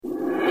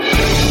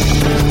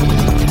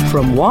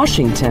From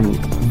Washington,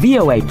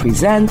 VOA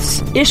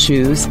presents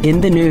Issues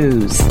in the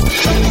News.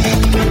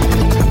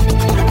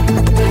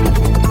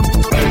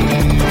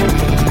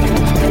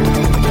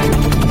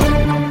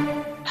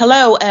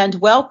 Hello and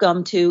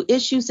welcome to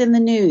Issues in the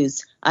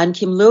News. I'm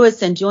Kim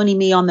Lewis, and joining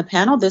me on the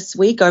panel this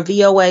week are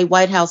VOA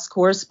White House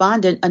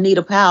correspondent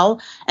Anita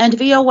Powell and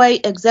VOA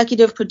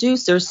executive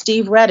producer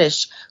Steve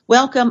Reddish.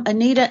 Welcome,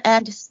 Anita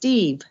and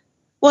Steve.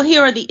 Well,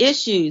 here are the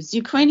issues.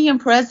 Ukrainian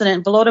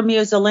President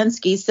Volodymyr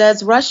Zelensky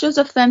says Russia's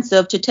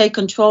offensive to take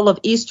control of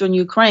eastern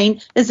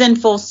Ukraine is in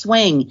full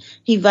swing.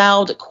 He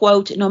vowed,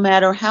 quote, "No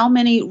matter how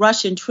many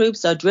Russian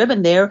troops are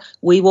driven there,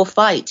 we will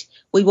fight.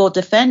 We will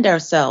defend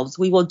ourselves.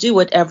 We will do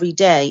it every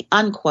day,"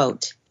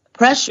 unquote.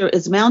 Pressure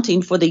is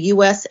mounting for the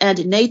U.S.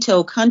 and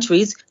NATO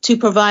countries to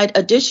provide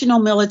additional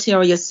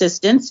military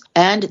assistance,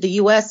 and the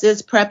U.S.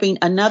 is prepping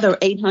another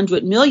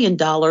 $800 million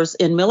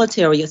in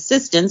military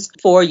assistance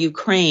for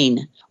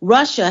Ukraine.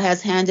 Russia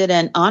has handed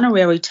an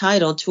honorary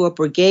title to a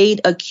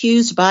brigade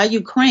accused by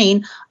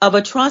Ukraine of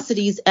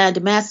atrocities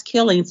and mass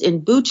killings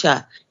in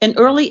Bucha. In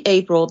early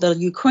April, the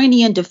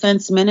Ukrainian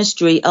Defense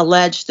Ministry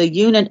alleged the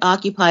unit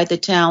occupied the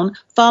town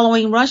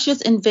following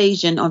Russia's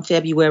invasion on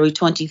February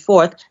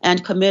 24th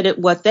and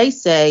committed what they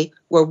say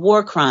were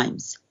war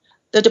crimes.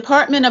 The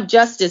Department of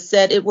Justice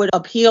said it would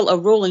appeal a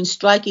ruling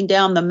striking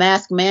down the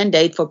mask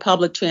mandate for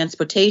public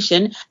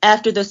transportation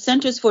after the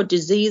Centers for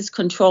Disease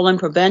Control and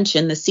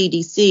Prevention, the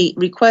CDC,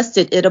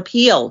 requested it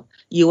appeal.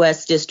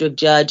 U.S. District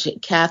Judge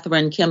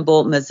Catherine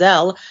Kimball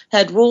Mizell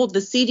had ruled the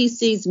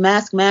CDC's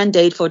mask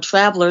mandate for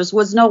travelers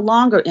was no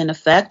longer in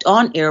effect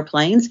on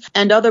airplanes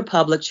and other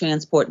public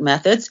transport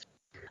methods.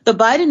 The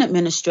Biden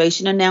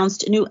administration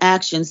announced new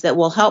actions that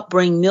will help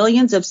bring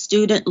millions of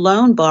student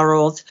loan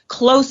borrowers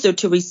closer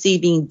to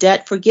receiving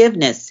debt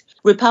forgiveness.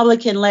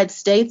 Republican-led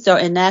states are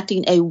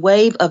enacting a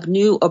wave of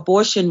new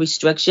abortion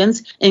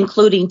restrictions,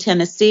 including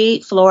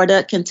Tennessee,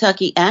 Florida,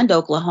 Kentucky, and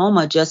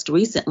Oklahoma just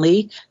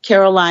recently.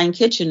 Caroline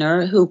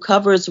Kitchener, who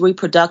covers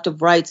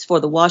reproductive rights for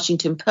the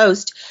Washington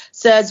Post,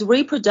 says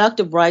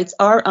reproductive rights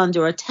are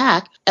under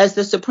attack as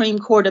the Supreme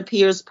Court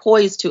appears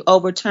poised to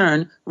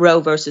overturn Roe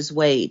v.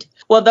 Wade.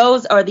 Well,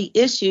 those are the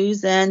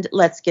issues, and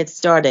let's get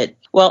started.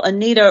 Well,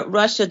 Anita,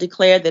 Russia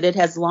declared that it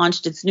has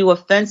launched its new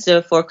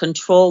offensive for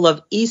control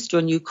of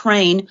eastern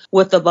Ukraine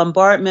with the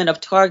bombardment of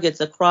targets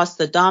across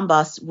the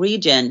Donbas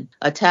region,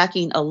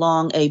 attacking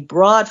along a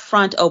broad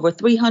front over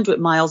 300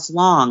 miles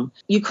long.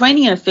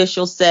 Ukrainian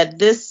officials said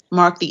this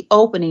marked the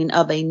opening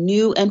of a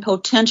new and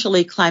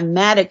potentially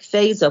climatic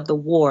phase of the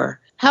war.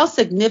 How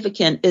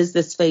significant is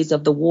this phase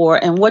of the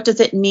war, and what does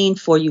it mean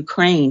for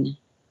Ukraine?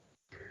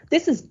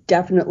 This is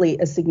definitely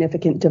a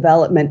significant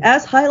development,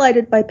 as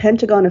highlighted by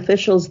Pentagon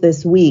officials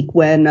this week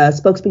when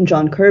spokesman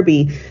John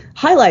Kirby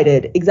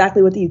highlighted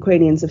exactly what the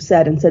Ukrainians have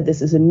said and said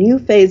this is a new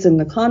phase in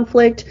the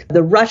conflict.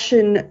 The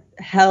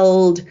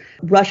Russian-held,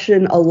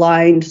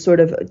 Russian-aligned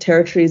sort of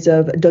territories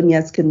of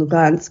Donetsk and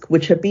Lugansk,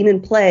 which have been in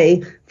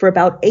play for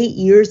about 8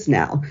 years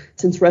now,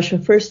 since Russia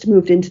first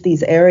moved into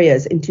these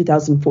areas in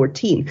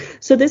 2014.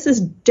 So this is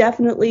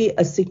definitely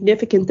a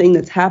significant thing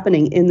that's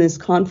happening in this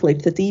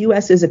conflict that the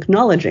U.S. is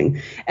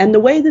acknowledging. And the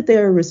way that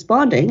they're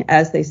responding,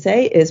 as they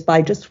say, is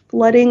by just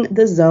flooding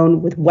the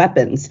zone with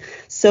weapons.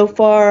 So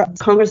far,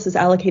 Congress has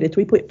allocated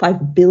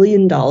 $3.5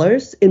 billion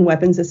in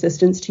weapons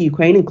assistance to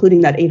Ukraine,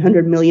 including that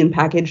 $800 million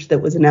package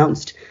that was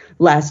announced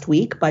last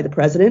week by the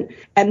president,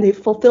 and they've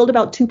fulfilled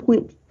about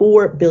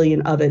 $2.4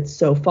 billion of it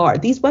so far.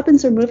 These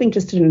weapons are moving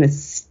just at an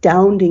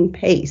astounding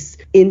pace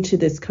into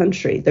this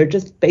country. They're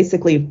just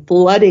basically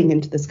flooding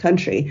into this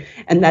country,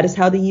 and that is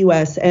how the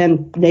U.S.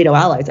 and NATO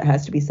allies, it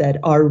has to be said,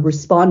 are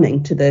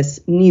responding to this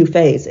new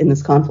phase in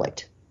this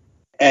conflict.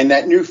 And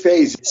that new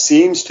phase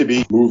seems to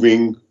be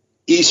moving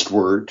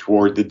eastward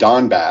toward the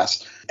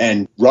Donbass,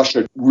 and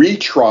Russia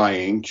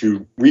retrying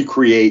to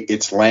recreate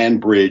its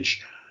land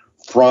bridge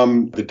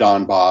from the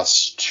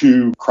Donbass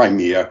to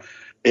Crimea.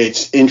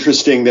 It's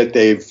interesting that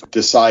they've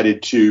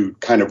decided to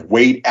kind of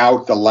wait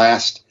out the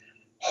last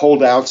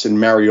holdouts in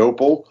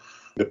Mariupol,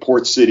 the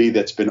port city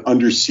that's been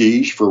under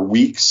siege for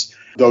weeks.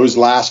 Those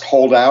last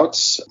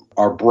holdouts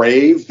are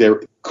brave.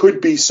 There could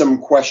be some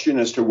question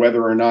as to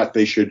whether or not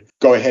they should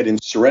go ahead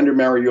and surrender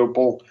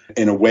Mariupol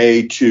in a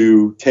way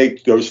to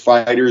take those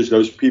fighters,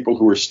 those people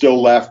who are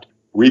still left,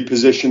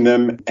 reposition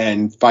them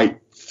and fight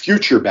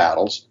future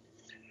battles.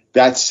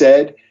 That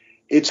said,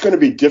 it's going to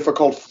be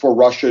difficult for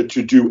Russia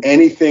to do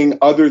anything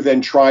other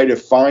than try to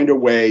find a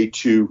way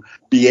to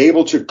be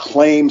able to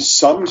claim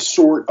some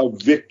sort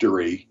of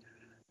victory.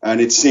 And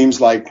it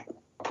seems like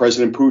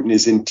President Putin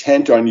is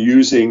intent on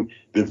using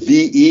the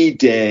VE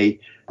Day,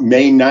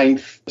 May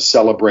 9th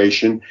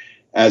celebration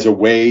as a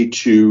way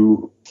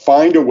to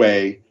find a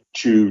way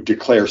to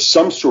declare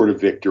some sort of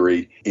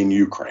victory in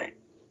Ukraine.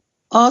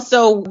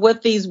 Also,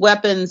 with these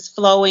weapons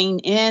flowing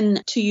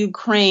into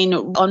Ukraine,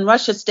 on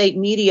Russian state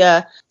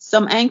media,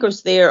 some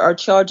anchors there are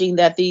charging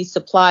that these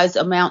supplies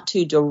amount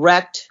to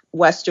direct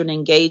Western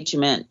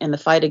engagement in the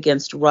fight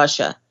against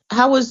Russia.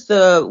 How is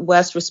the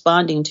West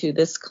responding to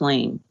this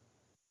claim?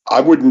 I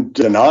wouldn't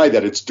deny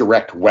that it's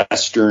direct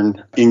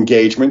Western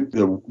engagement.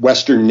 The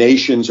Western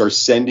nations are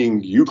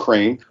sending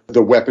Ukraine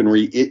the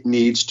weaponry it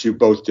needs to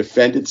both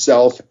defend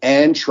itself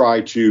and try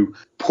to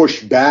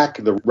push back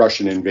the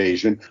Russian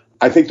invasion.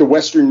 I think the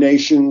Western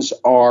nations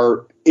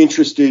are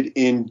interested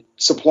in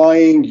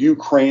supplying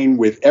Ukraine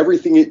with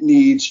everything it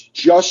needs,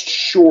 just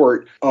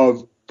short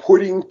of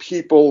putting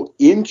people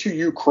into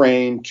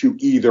Ukraine to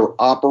either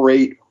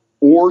operate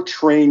or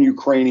train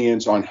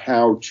Ukrainians on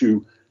how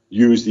to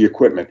use the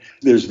equipment.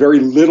 There's very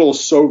little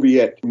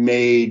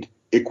Soviet-made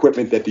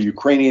equipment that the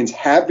Ukrainians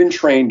have been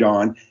trained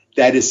on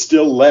that is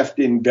still left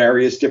in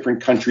various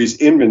different countries'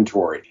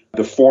 inventory.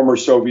 The former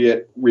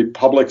Soviet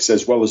republics,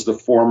 as well as the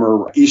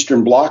former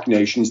Eastern Bloc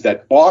nations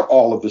that bought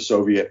all of the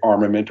Soviet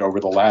armament over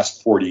the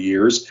last 40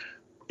 years,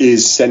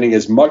 is sending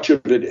as much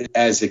of it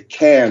as it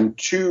can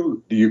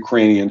to the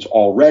Ukrainians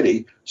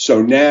already.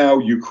 So now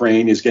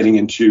Ukraine is getting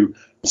into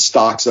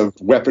stocks of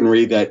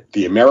weaponry that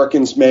the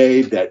Americans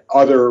made, that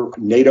other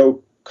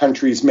NATO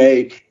countries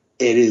made.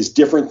 It is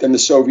different than the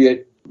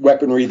Soviet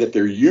weaponry that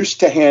they're used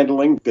to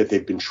handling, that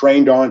they've been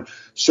trained on.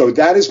 So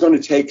that is going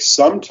to take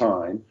some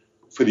time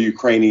for the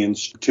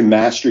Ukrainians to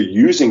master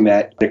using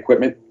that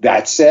equipment.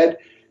 That said,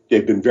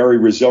 they've been very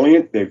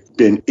resilient. They've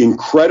been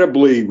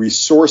incredibly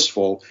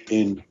resourceful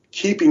in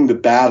keeping the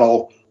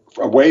battle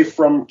away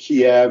from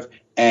Kiev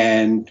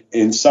and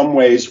in some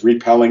ways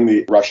repelling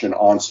the Russian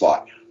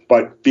onslaught.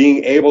 But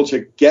being able to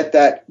get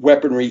that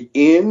weaponry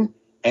in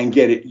and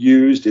get it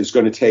used is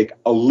going to take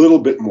a little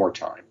bit more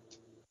time.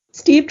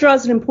 Steve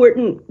draws an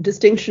important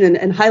distinction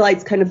and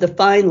highlights kind of the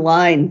fine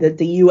line that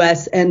the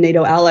U.S. and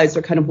NATO allies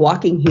are kind of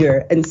walking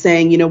here and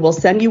saying, we'll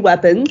send you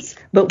weapons,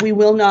 but we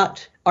will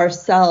not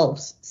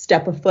ourselves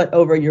step a foot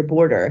over your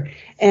border.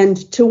 And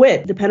to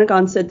wit, the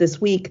Pentagon said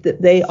this week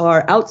that they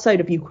are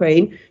outside of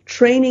Ukraine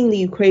training the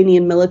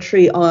Ukrainian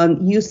military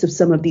on use of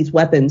some of these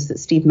weapons that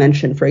Steve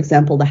mentioned, for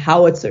example, the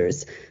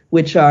howitzers,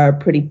 which are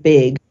pretty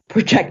big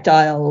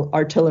projectile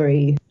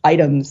artillery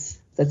items.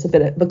 That's a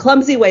bit of a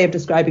clumsy way of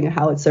describing a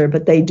howitzer,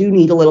 but they do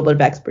need a little bit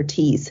of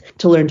expertise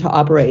to learn to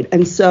operate.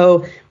 And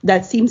so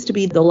that seems to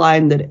be the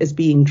line that is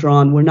being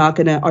drawn. We're not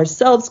going to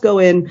ourselves go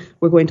in.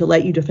 We're going to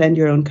let you defend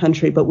your own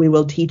country, but we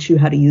will teach you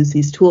how to use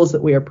these tools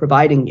that we are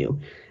providing you.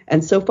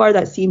 And so far,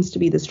 that seems to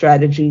be the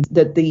strategy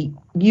that the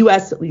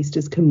U.S. at least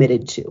is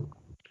committed to.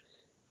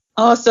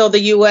 Also, the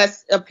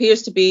U.S.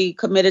 appears to be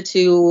committed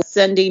to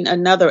sending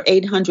another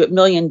 $800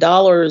 million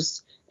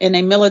in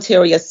a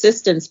military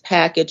assistance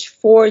package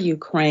for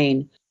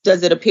Ukraine.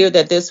 Does it appear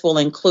that this will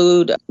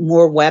include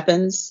more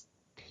weapons?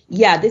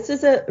 Yeah, this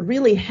is a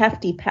really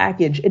hefty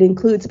package. It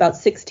includes about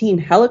 16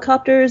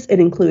 helicopters. It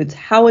includes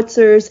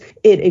howitzers.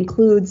 It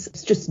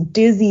includes just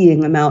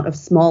dizzying amount of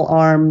small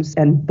arms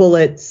and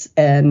bullets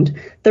and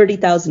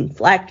 30,000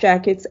 flak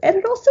jackets. And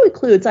it also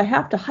includes, I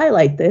have to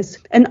highlight this,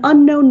 an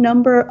unknown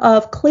number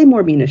of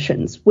Claymore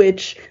munitions,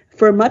 which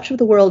for much of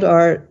the world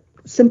are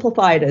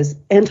simplified as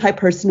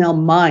anti-personnel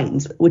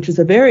mines, which is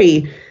a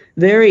very,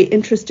 very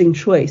interesting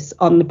choice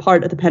on the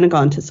part of the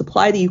Pentagon to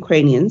supply the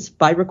Ukrainians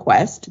by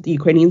request. The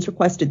Ukrainians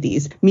requested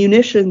these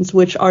munitions,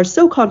 which are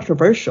so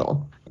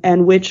controversial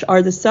and which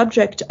are the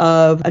subject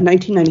of a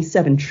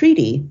 1997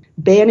 treaty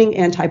banning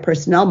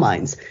anti-personnel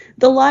mines.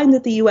 The line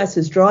that the U.S.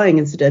 is drawing,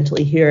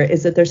 incidentally, here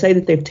is that they're saying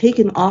that they've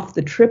taken off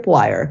the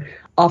tripwire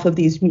off of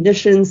these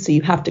munitions, so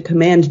you have to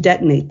command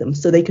detonate them.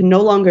 So they can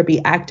no longer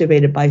be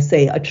activated by,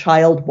 say, a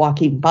child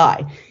walking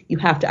by. You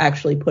have to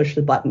actually push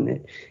the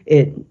button.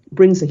 It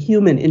brings a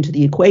human into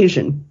the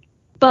equation.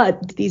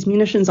 But these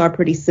munitions are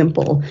pretty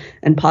simple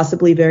and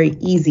possibly very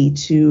easy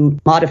to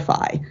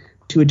modify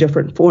to a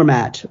different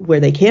format where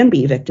they can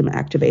be victim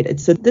activated.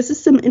 So this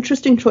is some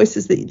interesting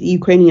choices that the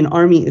Ukrainian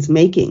army is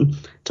making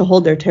to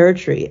hold their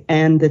territory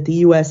and that the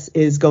U.S.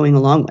 is going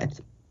along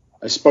with.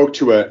 I spoke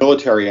to a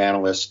military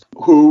analyst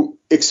who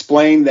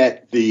explained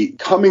that the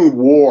coming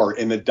war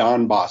in the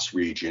Donbass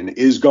region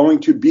is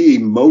going to be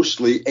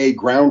mostly a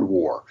ground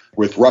war,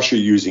 with Russia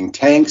using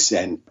tanks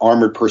and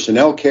armored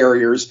personnel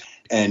carriers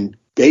and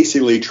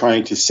basically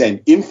trying to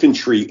send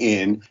infantry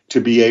in to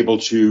be able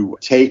to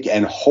take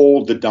and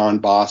hold the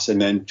Donbass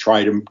and then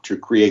try to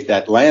create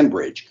that land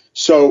bridge.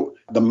 So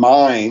the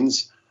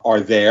mines are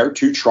there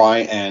to try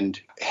and,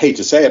 hate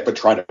to say it, but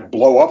try to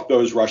blow up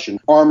those Russian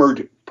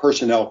armored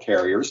personnel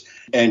carriers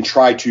and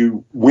try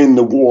to win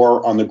the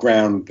war on the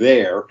ground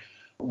there,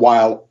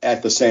 while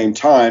at the same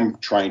time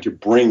trying to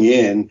bring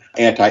in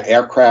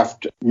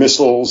anti-aircraft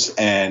missiles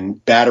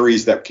and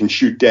batteries that can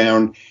shoot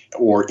down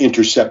or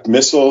intercept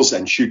missiles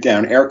and shoot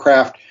down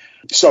aircraft.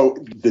 So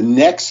the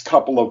next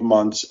couple of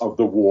months of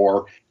the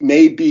war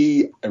may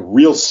be a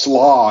real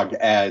slog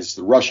as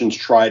the Russians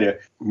try to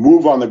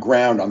move on the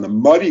ground, on the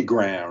muddy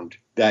ground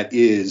that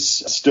is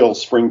still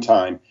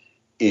springtime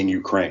in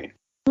Ukraine.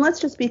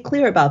 Let's just be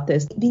clear about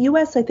this. The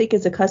U.S., I think,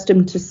 is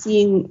accustomed to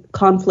seeing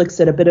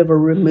conflicts at a bit of a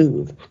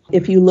remove.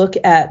 If you look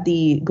at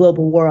the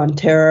global war on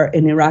terror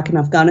in Iraq and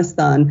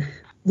Afghanistan,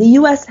 the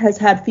U.S. has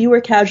had fewer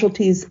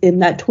casualties in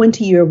that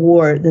 20-year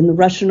war than the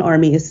Russian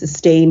army has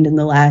sustained in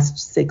the last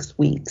 6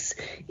 weeks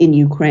in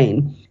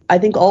Ukraine. I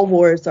think all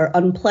wars are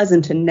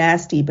unpleasant and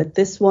nasty, but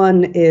this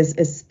one is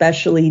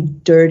especially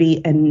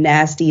dirty and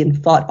nasty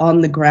and fought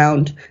on the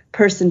ground,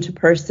 person to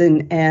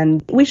person.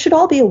 And we should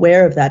all be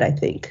aware of that, I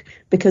think,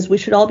 because we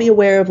should all be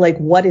aware of like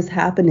what is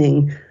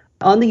happening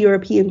on the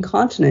European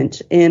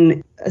continent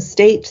in a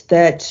state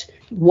that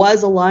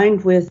was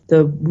aligned with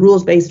the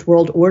rules-based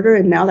world order,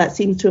 and now that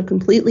seems to have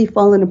completely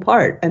fallen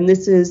apart. And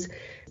this is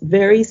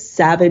very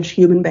savage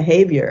human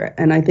behavior,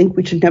 and I think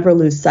we should never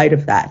lose sight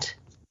of that.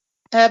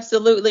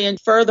 Absolutely. And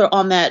further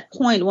on that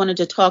point, wanted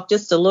to talk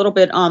just a little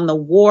bit on the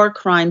war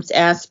crimes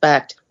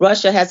aspect.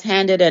 Russia has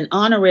handed an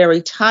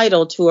honorary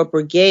title to a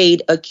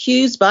brigade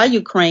accused by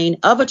Ukraine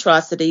of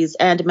atrocities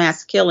and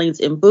mass killings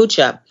in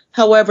Bucha.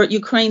 However,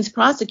 Ukraine's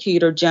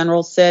prosecutor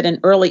general said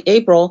in early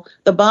April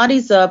the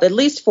bodies of at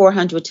least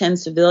 410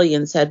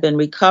 civilians had been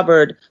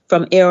recovered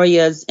from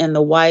areas in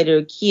the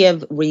wider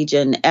Kiev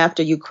region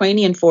after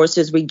Ukrainian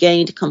forces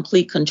regained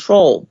complete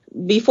control.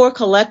 Before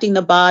collecting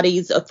the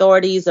bodies,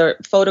 authorities are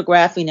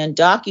photographing and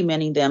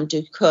documenting them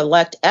to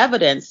collect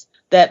evidence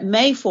that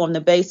may form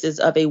the basis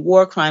of a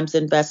war crimes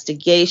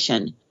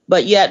investigation.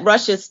 But yet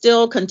Russia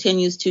still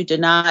continues to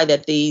deny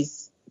that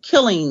these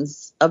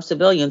killings of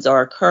civilians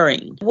are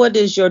occurring. What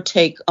is your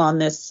take on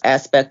this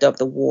aspect of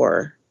the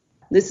war?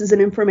 This is an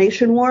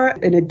information war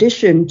in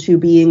addition to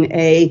being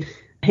a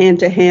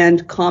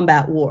hand-to-hand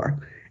combat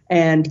war.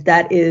 And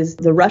that is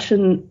the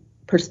Russian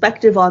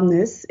perspective on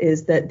this,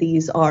 is that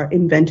these are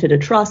invented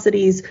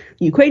atrocities.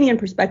 The Ukrainian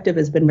perspective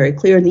has been very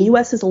clear, and the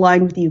U.S. is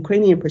aligned with the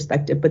Ukrainian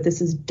perspective, but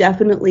this is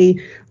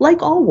definitely,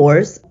 like all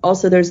wars,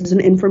 also there's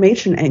an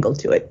information angle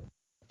to it.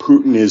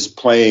 Putin is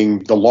playing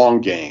the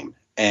long game,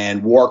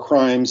 and war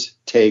crimes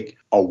take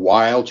a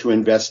while to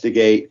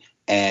investigate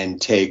and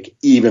take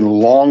even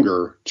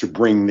longer to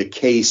bring the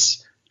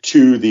case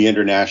to the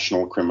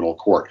International Criminal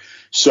Court.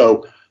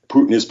 So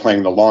Putin is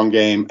playing the long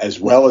game as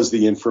well as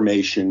the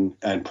information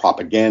and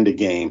propaganda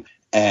game.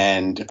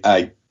 And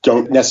I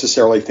don't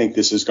necessarily think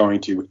this is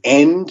going to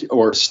end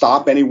or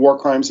stop any war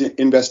crimes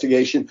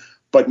investigation,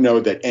 but know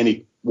that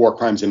any war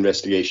crimes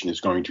investigation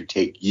is going to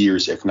take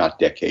years, if not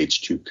decades,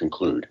 to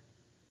conclude.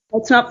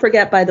 Let's not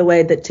forget, by the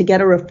way, that to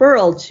get a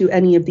referral to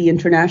any of the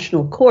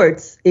international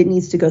courts, it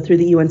needs to go through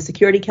the UN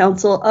Security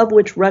Council, of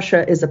which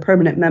Russia is a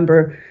permanent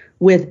member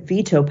with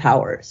veto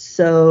power.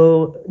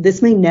 So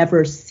this may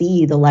never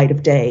see the light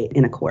of day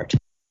in a court.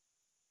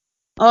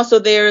 Also,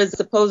 there is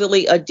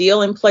supposedly a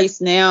deal in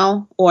place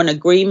now, or an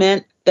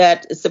agreement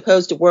that is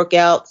supposed to work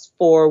out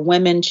for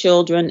women,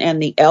 children,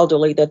 and the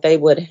elderly, that they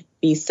would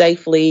be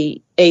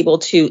safely able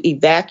to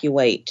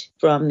evacuate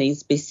from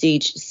these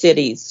besieged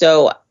cities.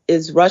 So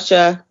is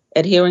Russia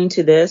adhering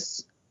to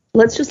this?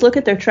 Let's just look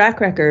at their track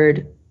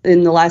record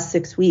in the last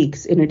 6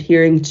 weeks in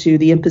adhering to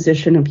the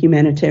imposition of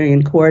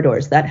humanitarian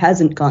corridors. That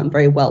hasn't gone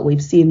very well.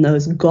 We've seen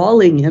those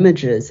galling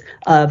images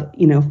of,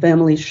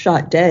 families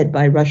shot dead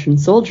by Russian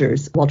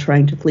soldiers while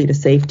trying to flee to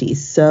safety.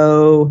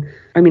 So,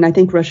 I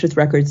think Russia's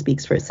record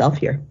speaks for itself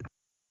here.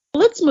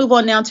 Let's move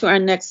on now to our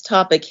next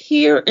topic.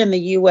 Here in the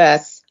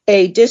U.S.,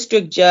 a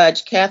district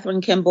judge, Catherine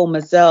Kimball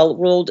Mizell,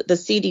 ruled the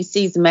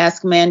CDC's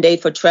mask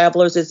mandate for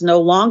travelers is no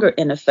longer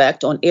in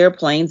effect on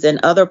airplanes and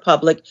other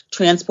public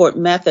transport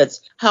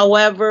methods.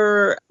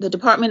 However, the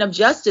Department of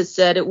Justice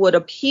said it would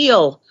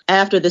appeal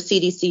after the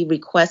CDC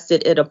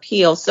requested it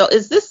appeal. So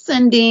is this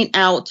sending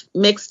out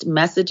mixed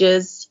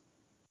messages?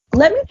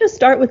 Let me just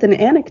start with an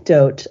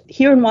anecdote.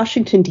 Here in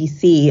Washington,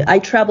 D.C., I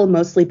travel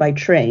mostly by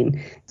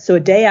train. So a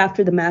day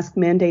after the mask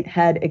mandate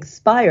had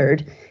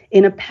expired,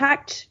 in a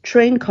packed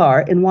train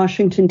car in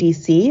Washington,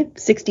 D.C.,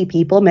 60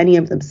 people, many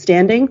of them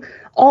standing,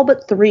 all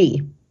but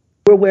 3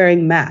 were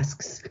wearing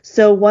masks.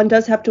 So one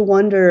does have to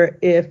wonder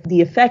if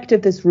the effect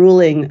of this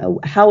ruling,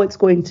 how it's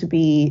going to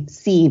be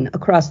seen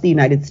across the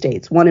United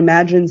States. One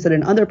imagines that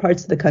in other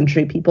parts of the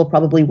country, people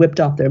probably whipped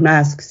off their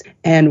masks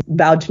and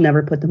vowed to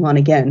never put them on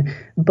again.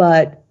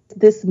 But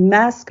this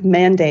mask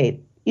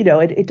mandate,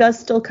 it does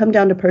still come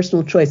down to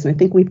personal choice. And I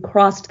think we've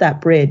crossed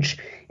that bridge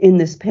in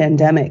this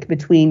pandemic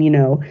between,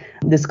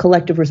 this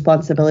collective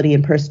responsibility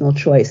and personal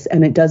choice.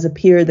 And it does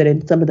appear that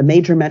in some of the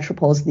major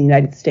metropoles in the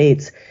United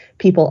States,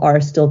 people are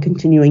still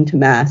continuing to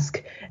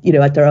mask,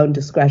 at their own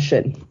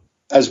discretion.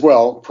 As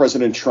well,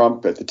 President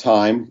Trump at the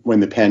time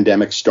when the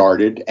pandemic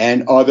started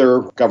and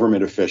other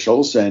government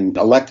officials and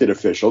elected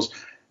officials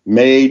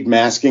made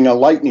masking a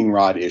lightning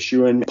rod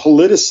issue and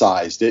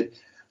politicized it,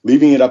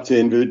 leaving it up to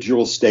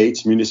individual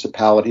states,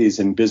 municipalities,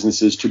 and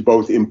businesses to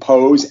both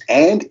impose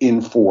and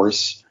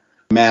enforce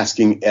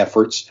masking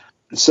efforts.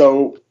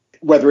 So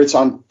whether it's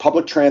on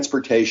public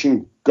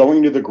transportation,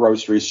 going to the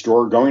grocery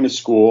store, going to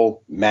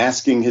school,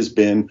 masking has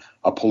been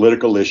a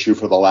political issue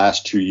for the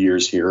last 2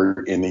 years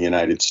here in the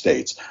United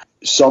States.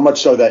 So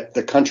much so that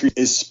the country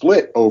is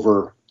split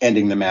over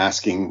ending the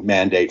masking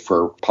mandate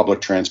for public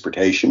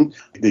transportation.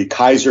 The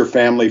Kaiser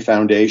Family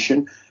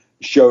Foundation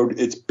showed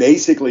it's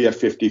basically a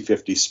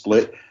 50-50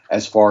 split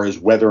as far as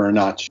whether or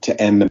not to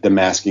end the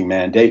masking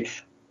mandate.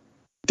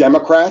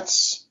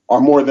 Democrats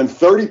are more than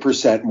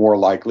 30% more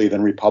likely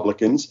than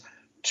Republicans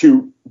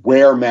to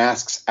wear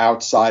masks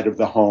outside of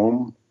the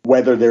home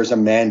whether there's a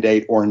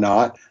mandate or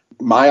not.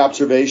 My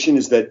observation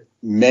is that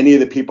many of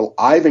the people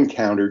I've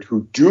encountered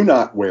who do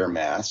not wear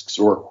masks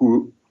or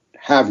who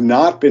have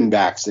not been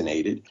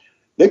vaccinated,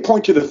 they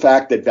point to the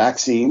fact that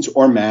vaccines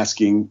or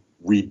masking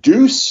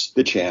reduce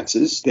the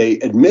chances. They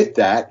admit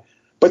that,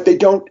 but they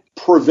don't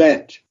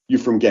prevent you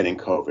from getting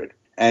COVID.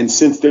 And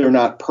since they're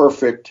not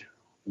perfect,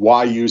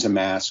 why use a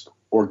mask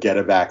or get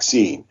a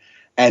vaccine?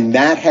 And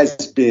that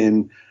has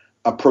been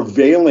a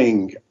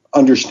prevailing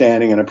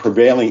understanding and a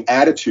prevailing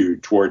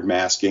attitude toward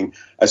masking,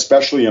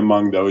 especially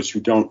among those who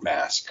don't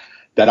mask,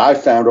 that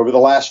I've found over the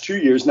last 2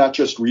 years, not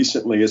just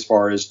recently as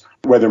far as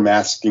whether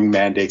masking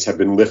mandates have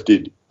been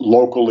lifted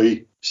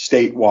locally,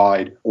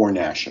 statewide, or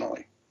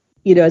nationally.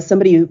 You know, as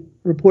somebody who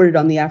reported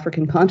on the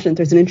African continent,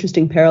 there's an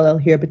interesting parallel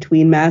here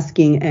between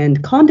masking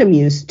and condom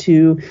use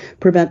to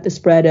prevent the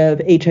spread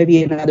of HIV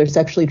and other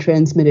sexually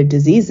transmitted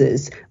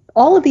diseases.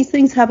 All of these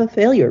things have a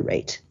failure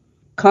rate.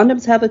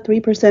 Condoms have a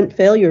 3%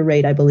 failure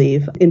rate, I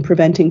believe, in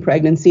preventing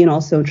pregnancy and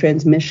also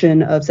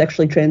transmission of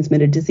sexually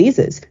transmitted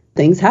diseases.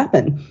 Things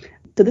happen.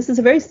 So this is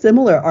a very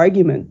similar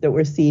argument that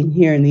we're seeing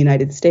here in the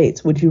United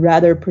States. Would you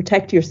rather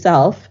protect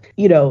yourself,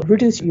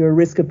 reduce your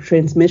risk of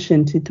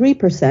transmission to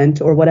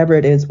 3% or whatever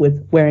it is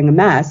with wearing a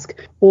mask?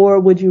 Or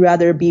would you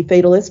rather be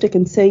fatalistic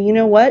and say, you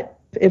know what,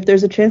 if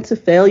there's a chance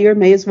of failure,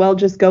 may as well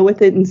just go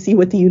with it and see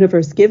what the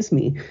universe gives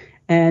me?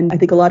 And I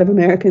think a lot of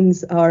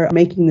Americans are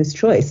making this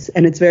choice.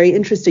 And it's very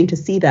interesting to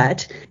see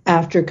that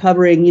after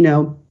covering,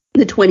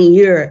 the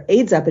 20-year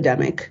AIDS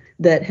epidemic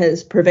that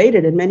has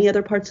pervaded in many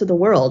other parts of the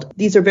world.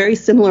 These are very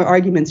similar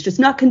arguments, just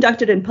not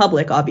conducted in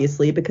public,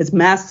 obviously, because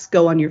masks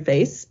go on your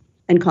face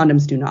and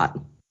condoms do not.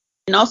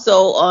 And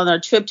also on our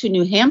trip to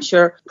New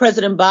Hampshire,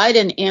 President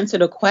Biden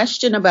answered a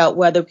question about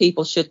whether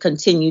people should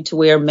continue to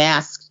wear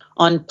masks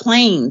on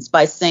planes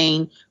by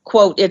saying,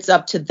 quote, "It's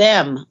up to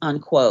them,"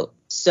 unquote.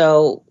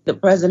 So the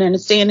president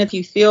is saying if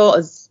you feel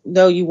as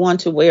though you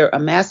want to wear a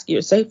mask,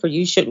 you're safer,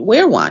 you should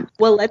wear one.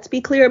 Well, let's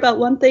be clear about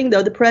one thing,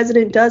 though. The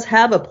president does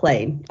have a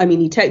plane. I mean,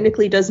 he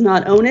technically does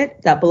not own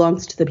it. That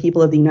belongs to the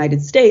people of the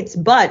United States.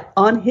 But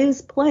on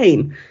his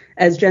plane,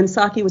 as Jen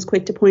Psaki was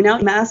quick to point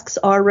out, masks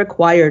are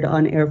required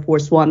on Air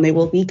Force One. They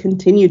will be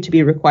continued to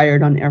be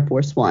required on Air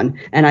Force One.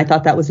 And I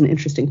thought that was an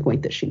interesting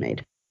point that she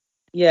made.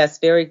 Yes,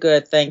 very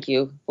good. Thank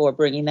you for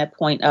bringing that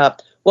point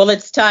up. Well,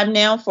 it's time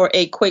now for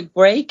a quick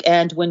break.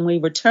 And when we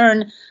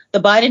return, the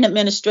Biden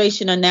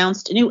administration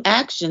announced new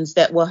actions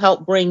that will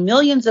help bring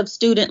millions of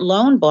student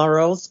loan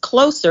borrowers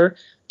closer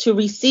to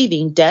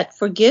receiving debt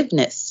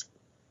forgiveness.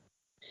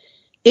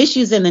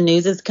 Issues in the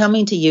News is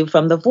coming to you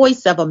from the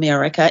Voice of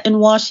America in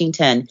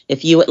Washington.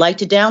 If you would like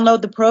to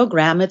download the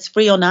program, it's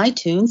free on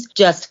iTunes.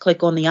 Just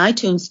click on the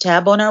iTunes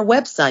tab on our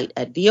website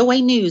at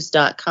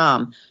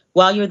voanews.com.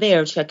 While you're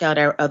there, check out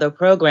our other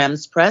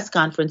programs, Press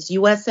Conference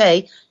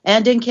USA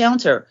and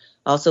Encounter.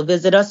 Also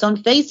visit us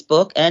on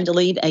Facebook and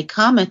leave a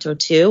comment or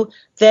two.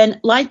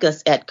 Then like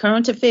us at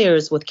Current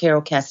Affairs with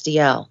Carol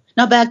Castiel.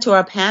 Now back to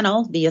our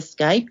panel via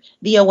Skype,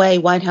 VOA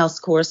White House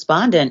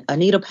correspondent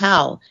Anita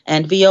Powell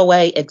and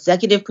VOA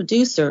executive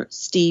producer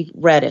Steve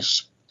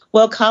Reddish.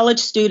 Well, college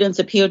students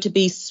appear to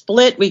be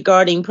split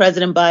regarding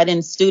President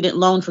Biden's student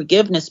loan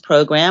forgiveness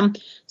program.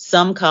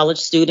 Some college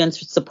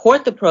students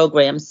support the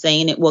program,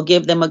 saying it will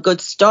give them a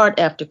good start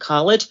after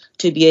college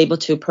to be able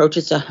to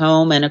purchase a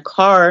home and a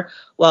car,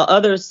 while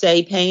others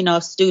say paying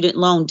off student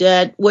loan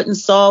debt wouldn't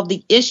solve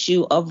the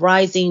issue of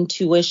rising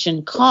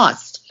tuition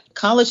costs.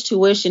 College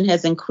tuition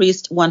has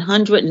increased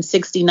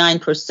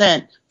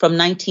 169% from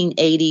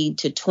 1980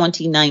 to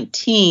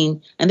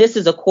 2019, and this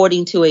is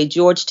according to a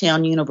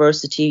Georgetown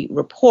University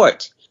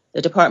report.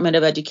 The Department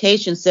of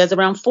Education says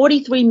around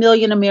 43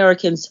 million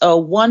Americans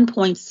owe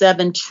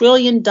 $1.7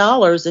 trillion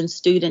in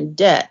student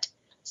debt.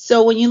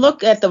 So when you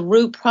look at the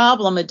root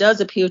problem, it does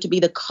appear to be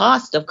the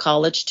cost of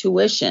college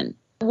tuition.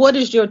 What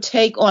is your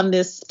take on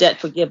this debt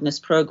forgiveness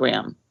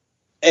program?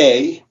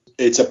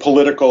 It's a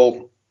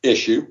political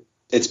issue.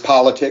 It's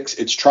politics.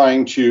 It's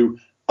trying to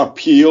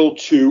appeal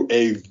to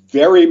a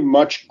very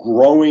much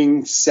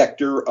growing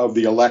sector of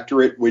the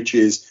electorate, which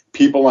is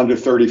people under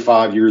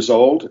 35 years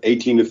old,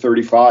 18 to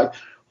 35,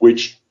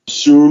 which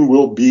soon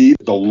will be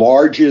the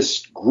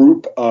largest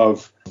group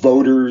of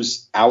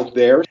voters out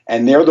there.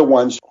 And they're the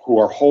ones who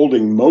are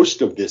holding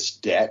most of this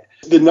debt.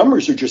 The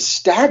numbers are just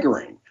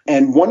staggering.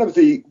 And one of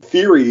the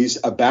theories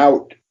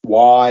about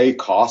why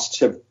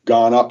costs have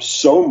gone up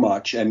so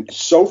much and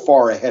so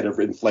far ahead of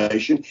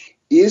inflation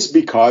is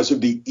because of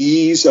the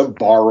ease of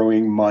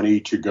borrowing money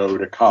to go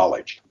to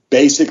college.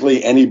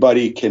 Basically,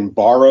 anybody can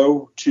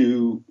borrow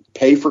to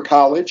pay for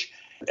college,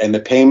 and the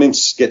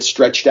payments get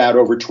stretched out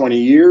over 20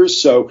 years,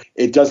 so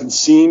it doesn't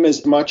seem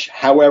as much.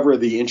 However,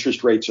 the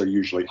interest rates are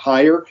usually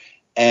higher,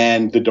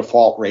 and the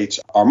default rates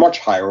are much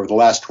higher. Over the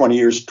last 20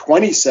 years,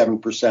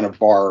 27% of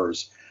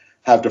borrowers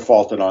have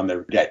defaulted on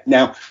their debt.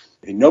 Now,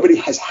 nobody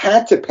has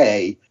had to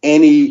pay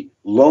any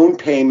loan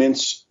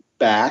payments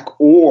back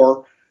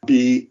or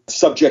be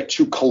subject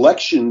to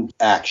collection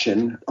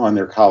action on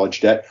their college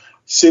debt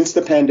since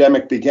the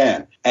pandemic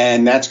began.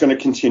 And that's going to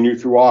continue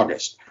through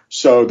August.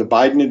 So the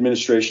Biden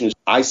administration,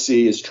 I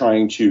see, is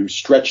trying to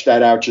stretch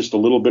that out just a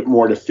little bit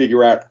more to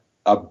figure out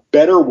a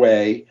better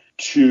way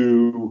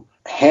to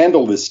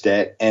handle this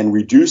debt and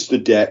reduce the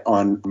debt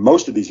on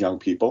most of these young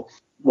people.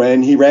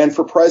 When he ran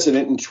for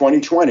president in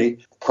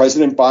 2020,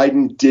 President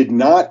Biden did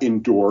not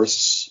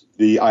endorse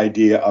the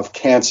idea of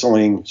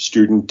canceling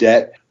student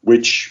debt,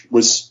 which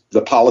was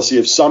the policy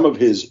of some of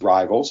his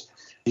rivals.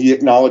 He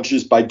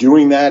acknowledges by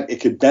doing that,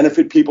 it could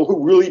benefit people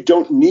who really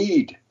don't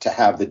need to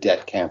have the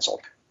debt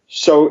canceled.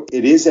 So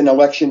it is an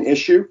election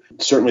issue,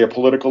 certainly a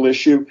political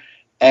issue,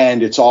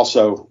 and it's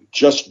also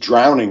just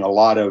drowning a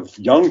lot of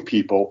young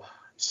people,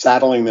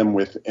 saddling them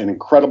with an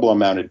incredible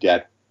amount of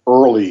debt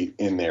early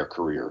in their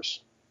careers.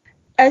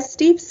 As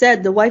Steve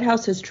said, the White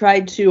House has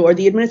tried to, or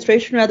the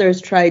administration rather, has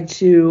tried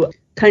to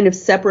kind of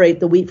separate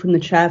the wheat from the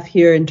chaff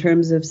here in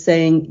terms of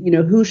saying,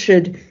 who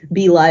should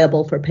be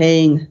liable for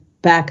paying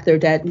back their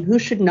debt and who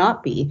should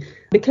not be.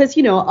 Because,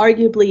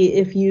 arguably,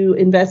 if you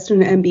invest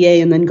in an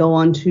MBA and then go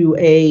on to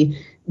a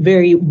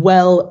very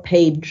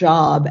well-paid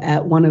job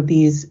at one of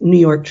these New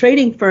York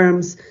trading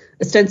firms,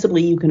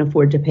 ostensibly you can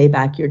afford to pay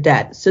back your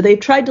debt. So they've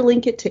tried to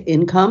link it to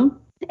income.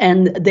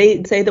 And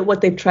they say that what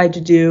they've tried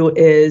to do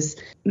is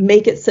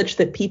make it such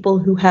that people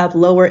who have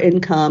lower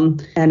income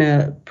and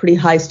a pretty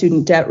high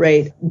student debt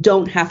rate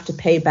don't have to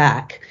pay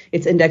back.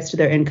 It's indexed to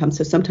their income.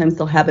 So sometimes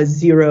they'll have a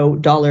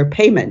 $0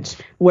 payment,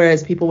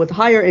 whereas people with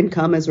higher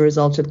income as a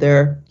result of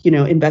their,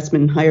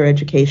 investment in higher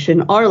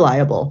education are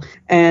liable.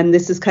 And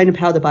this is kind of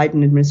how the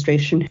Biden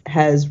administration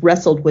has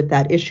wrestled with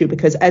that issue,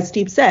 because as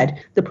Steve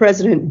said, the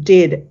president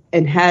did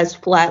and has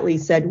flatly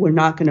said, we're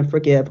not going to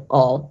forgive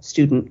all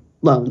student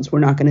loans. We're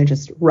not going to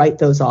just write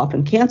those off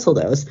and cancel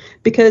those,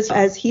 because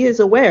as he is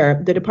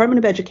aware, the Department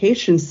of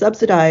Education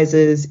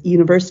subsidizes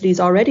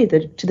universities already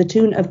to the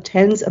tune of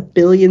tens of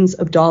billions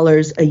of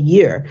dollars a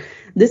year.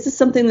 This is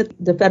something that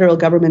the federal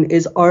government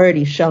is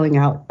already shelling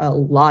out a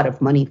lot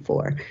of money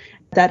for.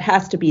 That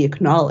has to be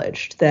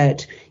acknowledged,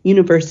 that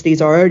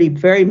universities are already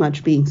very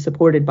much being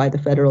supported by the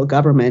federal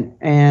government,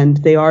 and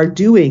they are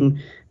doing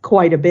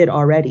quite a bit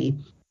already.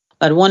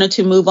 I wanted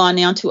to move on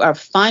now to our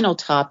final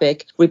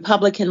topic.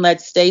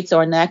 Republican-led states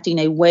are enacting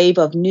a wave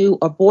of new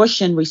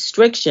abortion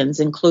restrictions,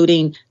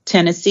 including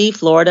Tennessee,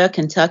 Florida,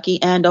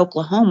 Kentucky, and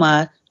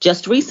Oklahoma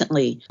just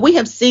recently. We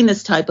have seen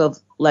this type of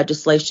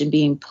legislation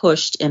being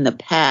pushed in the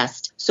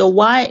past. So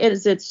why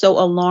is it so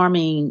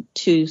alarming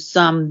to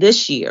some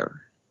this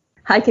year?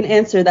 I can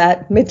answer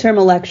that. Midterm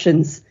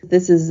elections.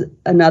 This is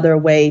another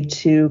way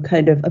to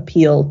kind of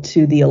appeal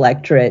to the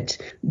electorate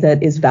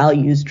that is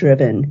values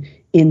driven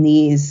in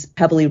these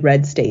heavily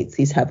red states,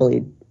 these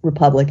heavily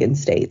Republican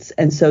states.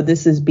 And so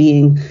this is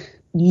being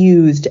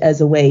used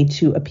as a way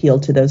to appeal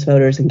to those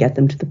voters and get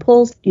them to the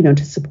polls,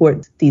 to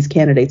support these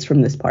candidates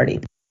from this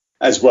party.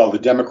 As well, the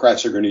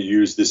Democrats are going to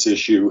use this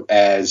issue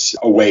as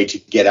a way to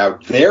get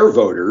out their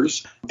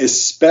voters,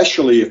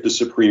 especially if the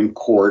Supreme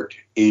Court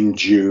in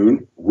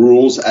June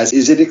rules as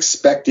is it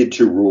expected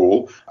to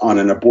rule on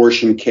an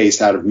abortion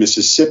case out of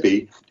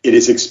Mississippi. It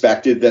is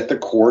expected that the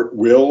court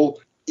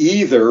will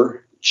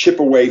either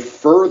chip away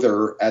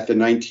further at the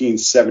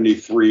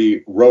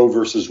 1973 Roe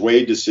versus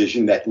Wade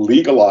decision that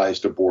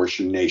legalized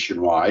abortion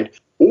nationwide,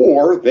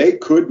 or they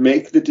could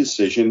make the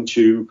decision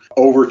to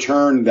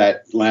overturn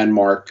that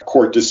landmark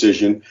court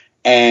decision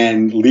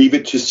and leave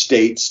it to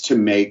states to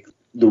make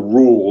the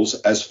rules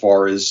as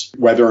far as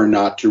whether or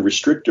not to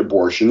restrict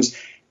abortions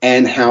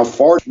and how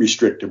far to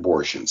restrict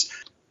abortions.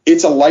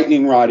 It's a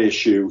lightning rod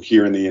issue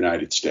here in the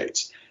United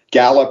States.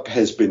 Gallup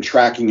has been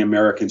tracking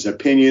Americans'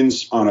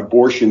 opinions on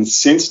abortion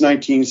since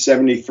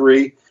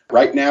 1973.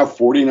 Right now,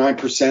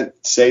 49%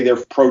 say they're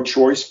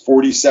pro-choice,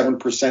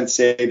 47%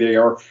 say they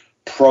are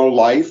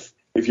pro-life.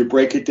 If you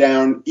break it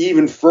down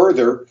even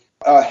further,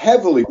 a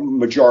heavily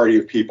majority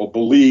of people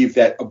believe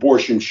that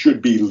abortion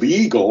should be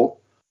legal,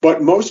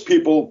 but most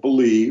people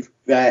believe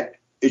that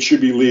it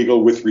should be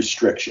legal with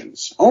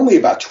restrictions. Only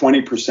about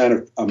 20%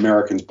 of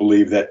Americans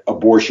believe that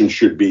abortion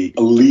should be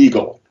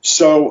illegal.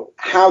 So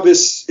how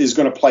this is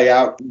going to play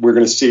out, we're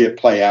going to see it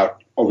play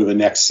out over the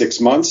next 6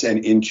 months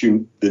and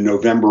into the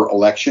November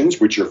elections,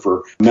 which are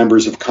for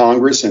members of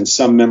Congress and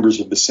some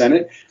members of the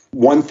Senate.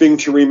 One thing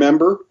to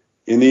remember,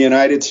 in the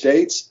United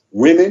States,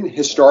 women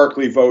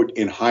historically vote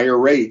in higher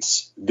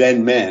rates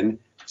than men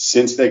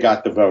since they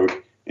got the vote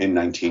in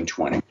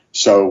 1920.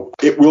 So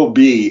it will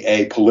be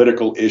a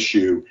political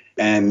issue,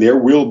 and there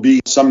will be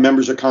some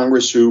members of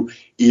Congress who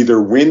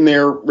either win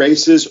their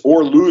races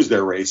or lose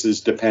their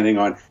races, depending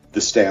on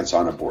the stance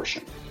on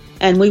abortion.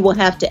 And we will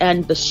have to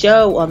end the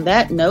show on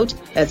that note,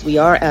 as we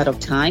are out of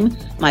time.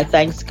 My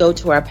thanks go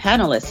to our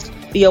panelists,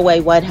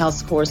 VOA White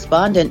House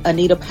correspondent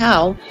Anita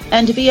Powell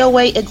and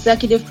VOA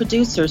executive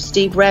producer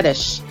Steve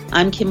Reddish.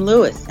 I'm Kim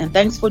Lewis, and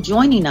thanks for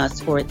joining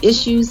us for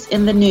Issues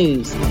in the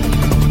News.